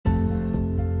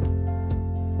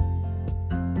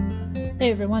Hey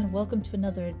everyone, welcome to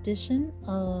another edition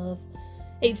of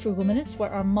 8 Frugal Minutes,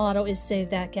 where our motto is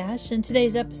Save That Cash. In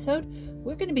today's episode,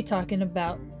 we're going to be talking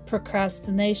about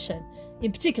procrastination.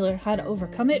 In particular, how to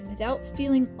overcome it without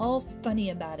feeling all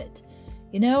funny about it.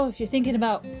 You know, if you're thinking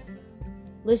about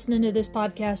listening to this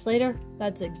podcast later,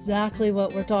 that's exactly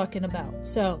what we're talking about.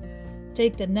 So,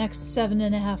 take the next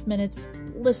 7.5 minutes,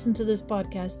 listen to this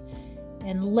podcast,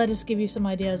 and let us give you some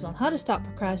ideas on how to stop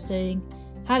procrastinating,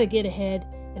 how to get ahead,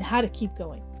 and how to keep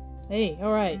going. Hey,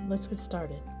 all right, let's get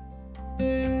started.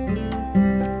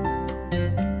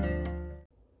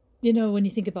 You know, when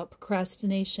you think about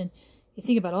procrastination, you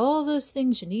think about all those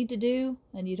things you need to do,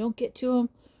 and you don't get to them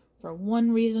for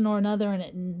one reason or another, and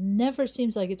it never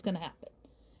seems like it's going to happen.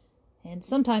 And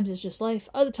sometimes it's just life.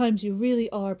 Other times you really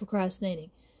are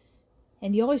procrastinating.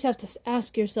 And you always have to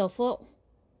ask yourself,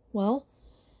 well,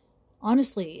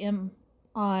 honestly, am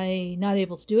I not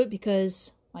able to do it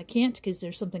because I can't because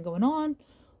there's something going on,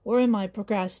 or am I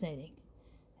procrastinating?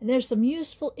 And there's some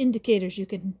useful indicators you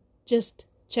can just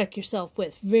check yourself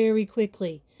with very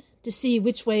quickly to see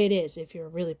which way it is, if you're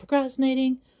really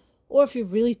procrastinating or if you're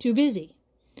really too busy.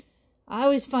 I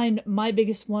always find my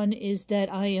biggest one is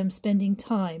that I am spending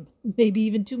time, maybe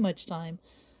even too much time,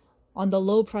 on the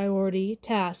low priority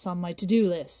tasks on my to-do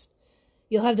list.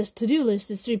 You'll have this to-do list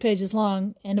that's 3 pages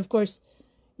long, and of course,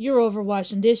 you're over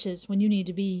washing dishes when you need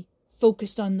to be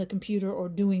focused on the computer or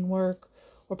doing work,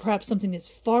 or perhaps something that's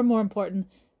far more important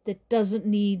that doesn't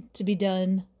need to be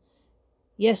done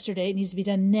yesterday. It needs to be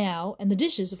done now, and the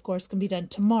dishes, of course, can be done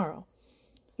tomorrow.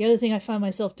 The other thing I find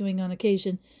myself doing on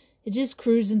occasion is just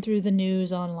cruising through the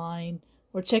news online,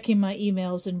 or checking my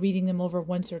emails and reading them over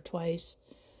once or twice,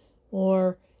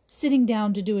 or sitting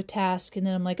down to do a task, and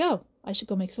then I'm like, oh, I should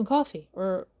go make some coffee,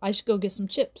 or I should go get some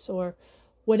chips, or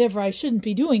whatever I shouldn't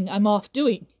be doing, I'm off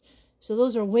doing. So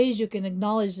those are ways you can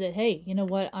acknowledge that, hey, you know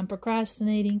what, I'm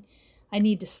procrastinating, I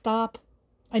need to stop,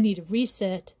 I need to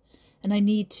reset, and I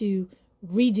need to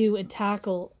redo and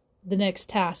tackle the next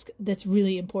task that's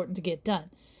really important to get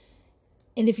done.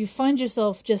 And if you find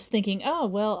yourself just thinking, oh,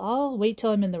 well, I'll wait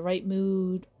till I'm in the right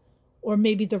mood, or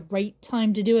maybe the right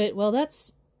time to do it, well,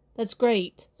 that's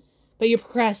great, but you're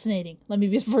procrastinating, let me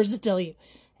be the first to tell you.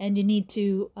 And you need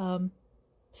to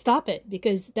stop it,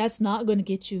 because that's not going to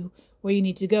get you where you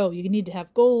need to go. You need to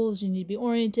have goals, you need to be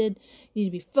oriented, you need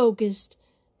to be focused,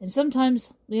 and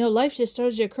sometimes, life just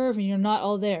throws you a curve and you're not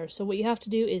all there. So what you have to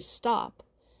do is stop,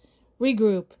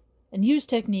 regroup, and use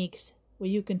techniques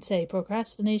where you can say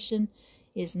procrastination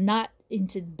is not in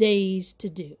today's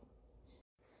to-do.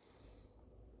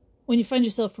 When you find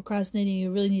yourself procrastinating,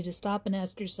 you really need to stop and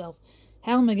ask yourself,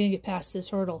 how am I going to get past this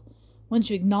hurdle?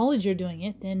 Once you acknowledge you're doing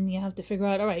it, then you have to figure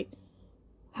out, all right,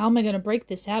 how am I going to break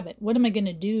this habit? What am I going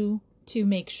to do to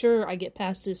make sure I get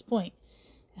past this point?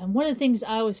 And one of the things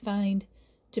I always find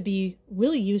to be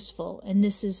really useful, and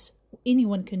this is,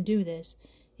 anyone can do this,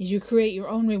 is you create your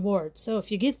own reward. So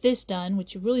if you get this done,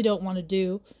 which you really don't want to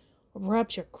do, or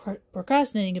perhaps you're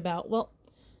procrastinating about, well,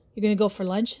 you're going to go for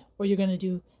lunch, or you're going to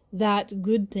do that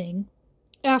good thing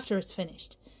after it's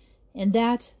finished. And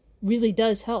that really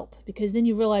does help, because then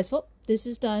you realize, well, this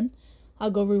is done.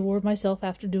 I'll go reward myself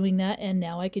after doing that, and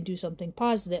now I can do something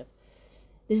positive.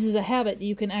 This is a habit that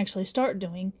you can actually start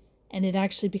doing, and it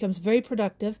actually becomes very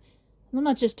productive. And I'm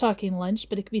not just talking lunch,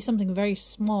 but it could be something very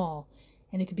small,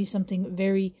 and it could be something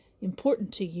very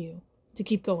important to you to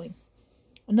keep going.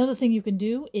 Another thing you can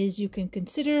do is you can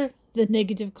consider the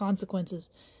negative consequences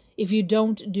if you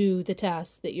don't do the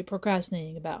task that you're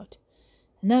procrastinating about.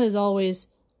 And that is always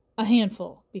a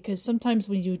handful, because sometimes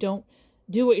when you don't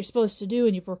do what you're supposed to do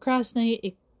and you procrastinate,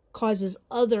 it causes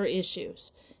other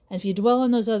issues. And if you dwell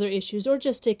on those other issues, or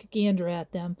just take a gander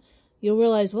at them, you'll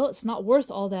realize, well, it's not worth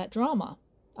all that drama.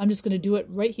 I'm just going to do it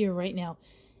right here, right now,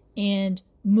 and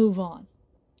move on.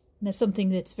 And that's something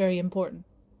that's very important.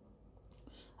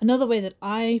 Another way that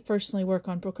I personally work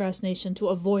on procrastination to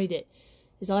avoid it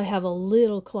is I have a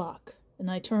little clock, and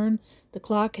I turn, the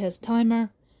clock has a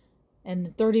timer, and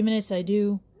in 30 minutes I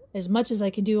do as much as I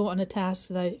can do on a task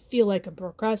that I feel like I'm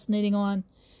procrastinating on,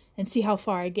 and see how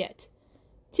far I get.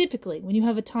 Typically, when you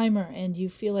have a timer and you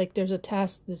feel like there's a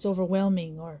task that's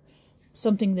overwhelming, or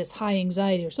something that's high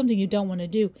anxiety, or something you don't want to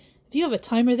do, if you have a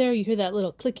timer there, you hear that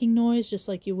little clicking noise just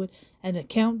like you would, and a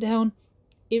countdown,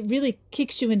 it really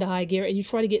kicks you into high gear, and you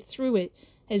try to get through it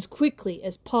as quickly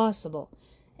as possible.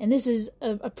 And this is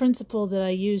a principle that I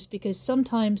use, because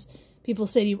sometimes people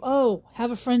say to you, oh,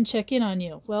 have a friend check in on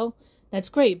you. Well, that's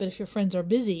great, but if your friends are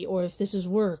busy, or if this is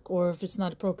work, or if it's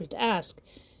not appropriate to ask,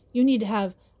 you need to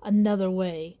have another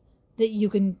way that you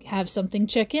can have something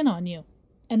check in on you.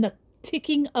 And the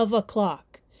ticking of a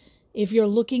clock if you're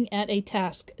looking at a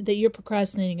task that you're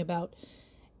procrastinating about,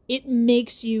 it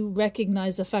makes you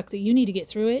recognize the fact that you need to get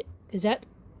through it, because that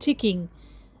ticking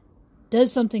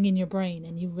does something in your brain,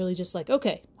 and you really just like,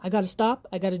 okay, I got to stop,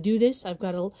 I got to do this, I've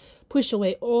got to push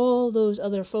away all those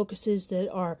other focuses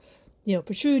that are,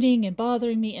 protruding and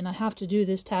bothering me, and I have to do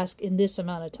this task in this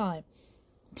amount of time.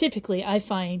 Typically, I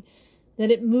find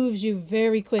that it moves you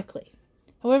very quickly.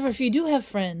 However, if you do have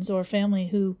friends or family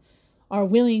who are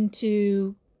willing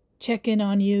to check in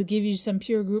on you, give you some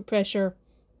peer group pressure,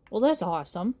 well, that's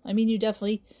awesome. I mean, you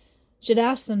definitely should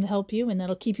ask them to help you, and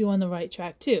that'll keep you on the right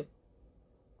track too.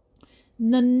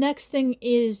 The next thing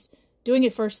is doing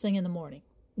it first thing in the morning.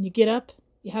 When you get up,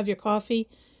 you have your coffee,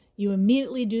 you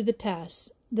immediately do the tasks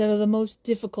that are the most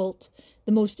difficult,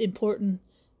 the most important,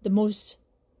 the most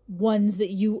ones that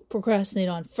you procrastinate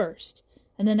on first.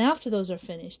 And then after those are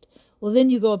finished, well, then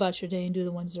you go about your day and do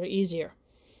the ones that are easier.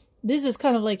 This is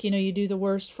kind of like, you do the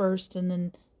worst first and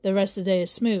then the rest of the day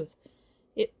is smooth.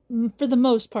 It, for the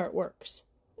most part, works.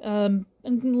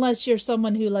 Unless you're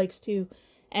someone who likes to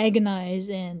agonize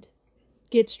and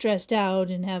get stressed out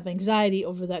and have anxiety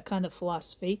over that kind of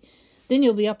philosophy, then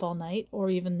you'll be up all night or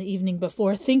even the evening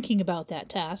before thinking about that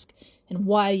task and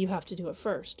why you have to do it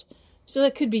first. So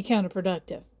that could be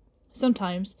counterproductive.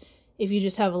 Sometimes, if you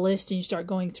just have a list and you start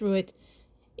going through it,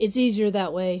 it's easier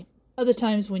that way. Other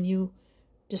times when you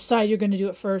decide you're going to do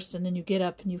it first and then you get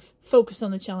up and you focus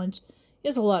on the challenge,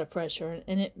 it's a lot of pressure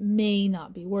and it may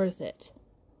not be worth it.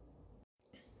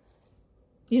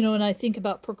 When I think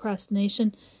about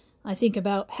procrastination, I think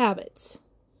about habits.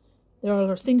 There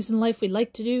are things in life we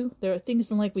like to do. There are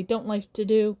things in life we don't like to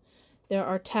do. There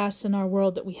are tasks in our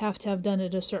world that we have to have done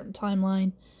at a certain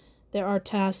timeline. There are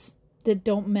tasks that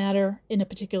don't matter in a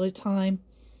particular time.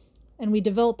 And we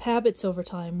develop habits over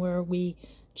time where we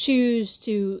choose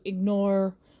to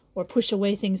ignore or push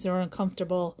away things that are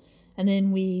uncomfortable. And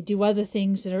then we do other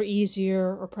things that are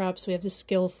easier or perhaps we have the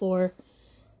skill for.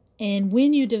 And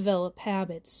when you develop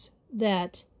habits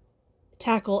that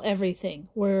tackle everything,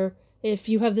 where if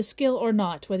you have the skill or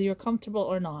not, whether you're comfortable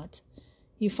or not,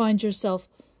 you find yourself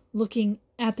looking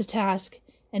at the task,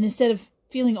 and instead of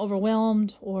feeling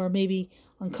overwhelmed or maybe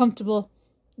uncomfortable,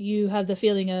 you have the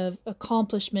feeling of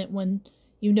accomplishment when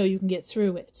you know you can get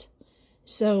through it.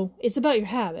 So it's about your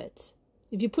habits.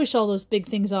 If you push all those big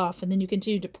things off and then you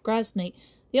continue to procrastinate,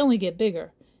 they only get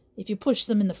bigger. If you push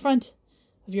them in the front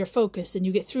of your focus and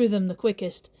you get through them the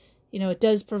quickest, it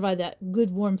does provide that good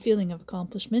warm feeling of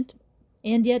accomplishment,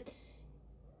 and yet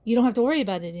you don't have to worry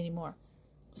about it anymore.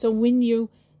 So when you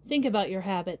think about your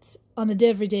habits on a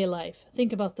everyday life,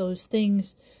 think about those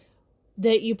things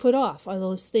that you put off. Are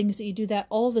those things that you do that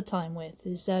all the time with?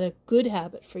 Is that a good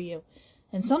habit for you?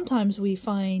 And sometimes we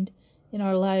find in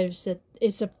our lives that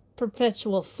it's a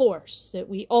perpetual force, that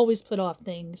we always put off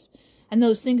things. And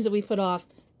those things that we put off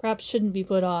perhaps shouldn't be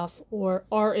put off or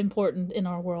are important in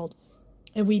our world.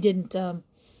 And we didn't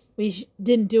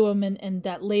do them, and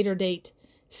that later date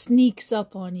sneaks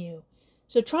up on you.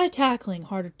 So try tackling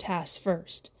harder tasks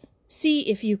first. See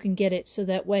if you can get it so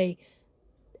that way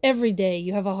every day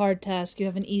you have a hard task, you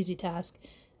have an easy task,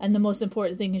 and the most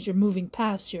important thing is you're moving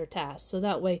past your task. So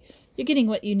that way you're getting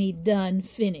what you need done,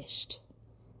 finished.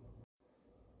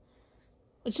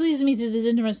 Which leads me to this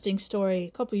interesting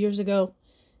story. A couple years ago,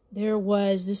 there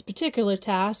was this particular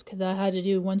task that I had to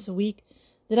do once a week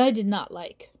that I did not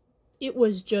like. It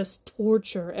was just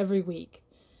torture every week.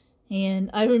 And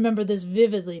I remember this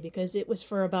vividly because it was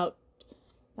for about,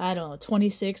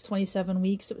 26, 27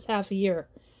 weeks. It was half a year.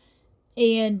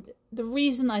 And the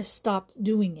reason I stopped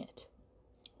doing it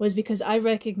was because I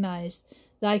recognized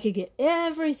that I could get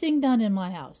everything done in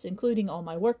my house, including all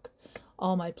my work,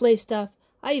 all my play stuff.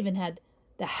 I even had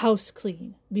the house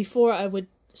clean before I would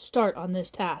start on this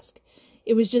task.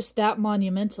 It was just that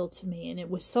monumental to me, and it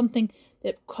was something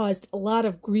that caused a lot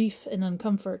of grief and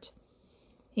uncomfort.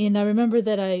 And I remember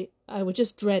that I would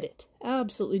just dread it,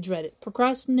 absolutely dread it.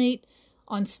 Procrastinate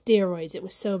on steroids. It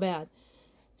was so bad.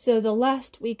 So the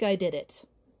last week I did it,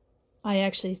 I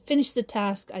actually finished the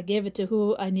task. I gave it to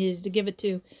who I needed to give it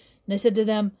to. And I said to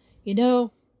them,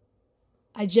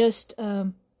 I just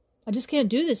can't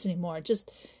do this anymore.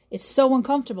 It's so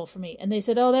uncomfortable for me. And they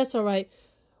said, oh, that's all right.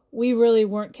 We really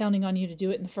weren't counting on you to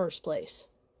do it in the first place.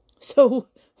 So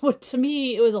to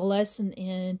me, it was a lesson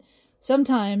in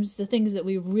sometimes the things that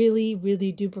we really,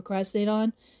 really do procrastinate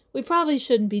on, we probably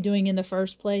shouldn't be doing in the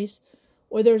first place,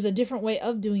 or there's a different way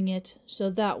of doing it, so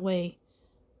that way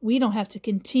we don't have to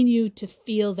continue to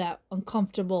feel that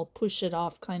uncomfortable, push it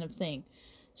off kind of thing.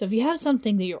 So if you have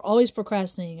something that you're always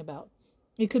procrastinating about,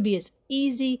 it could be as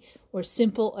easy or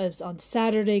simple as on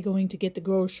Saturday going to get the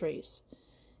groceries.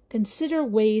 consider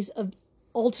ways of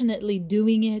alternately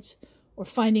doing it, or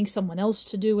finding someone else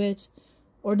to do it,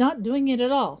 or not doing it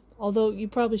at all. Although you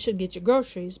probably should get your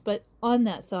groceries, but on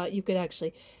that thought, you could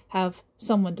actually have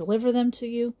someone deliver them to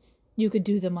you. You could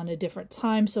do them on a different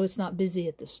time so it's not busy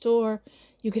at the store.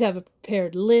 You could have a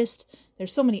prepared list.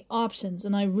 There's so many options,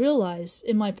 and I realized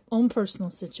in my own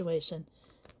personal situation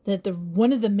that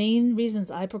one of the main reasons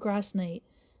I procrastinate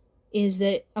is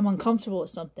that I'm uncomfortable with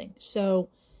something. So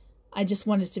I just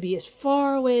want it to be as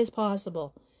far away as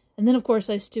possible. And then, of course,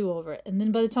 I stew over it. And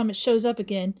then by the time it shows up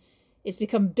again, it's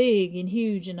become big and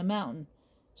huge and a mountain.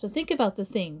 So think about the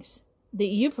things that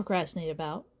you procrastinate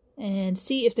about and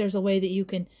see if there's a way that you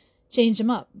can change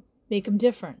them up, make them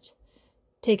different,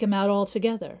 take them out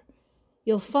altogether.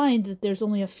 You'll find that there's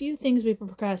only a few things we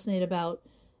procrastinate about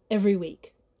every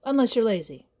week, unless you're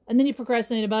lazy. And then you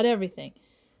procrastinate about everything.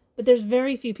 But there's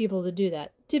very few people that do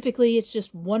that. Typically, it's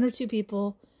just one or two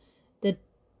people that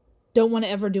don't want to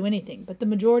ever do anything. But the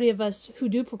majority of us who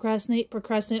do procrastinate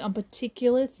on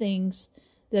particular things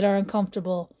that are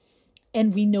uncomfortable.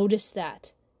 And we notice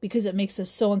that because it makes us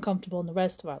so uncomfortable in the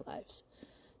rest of our lives.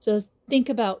 So think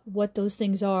about what those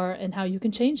things are and how you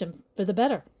can change them for the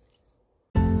better.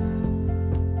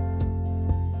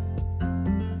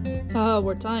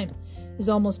 Our time is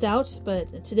almost out,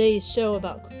 but today's show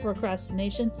about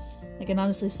procrastination, I can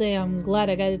honestly say I'm glad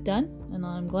I got it done, and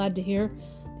I'm glad to hear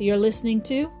that you're listening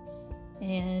to,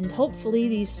 and hopefully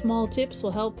these small tips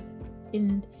will help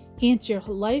enhance your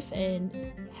life and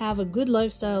have a good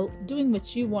lifestyle doing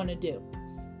what you want to do.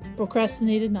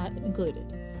 Procrastinated not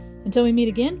included. Until we meet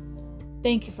again,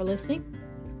 thank you for listening.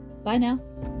 Bye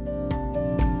now.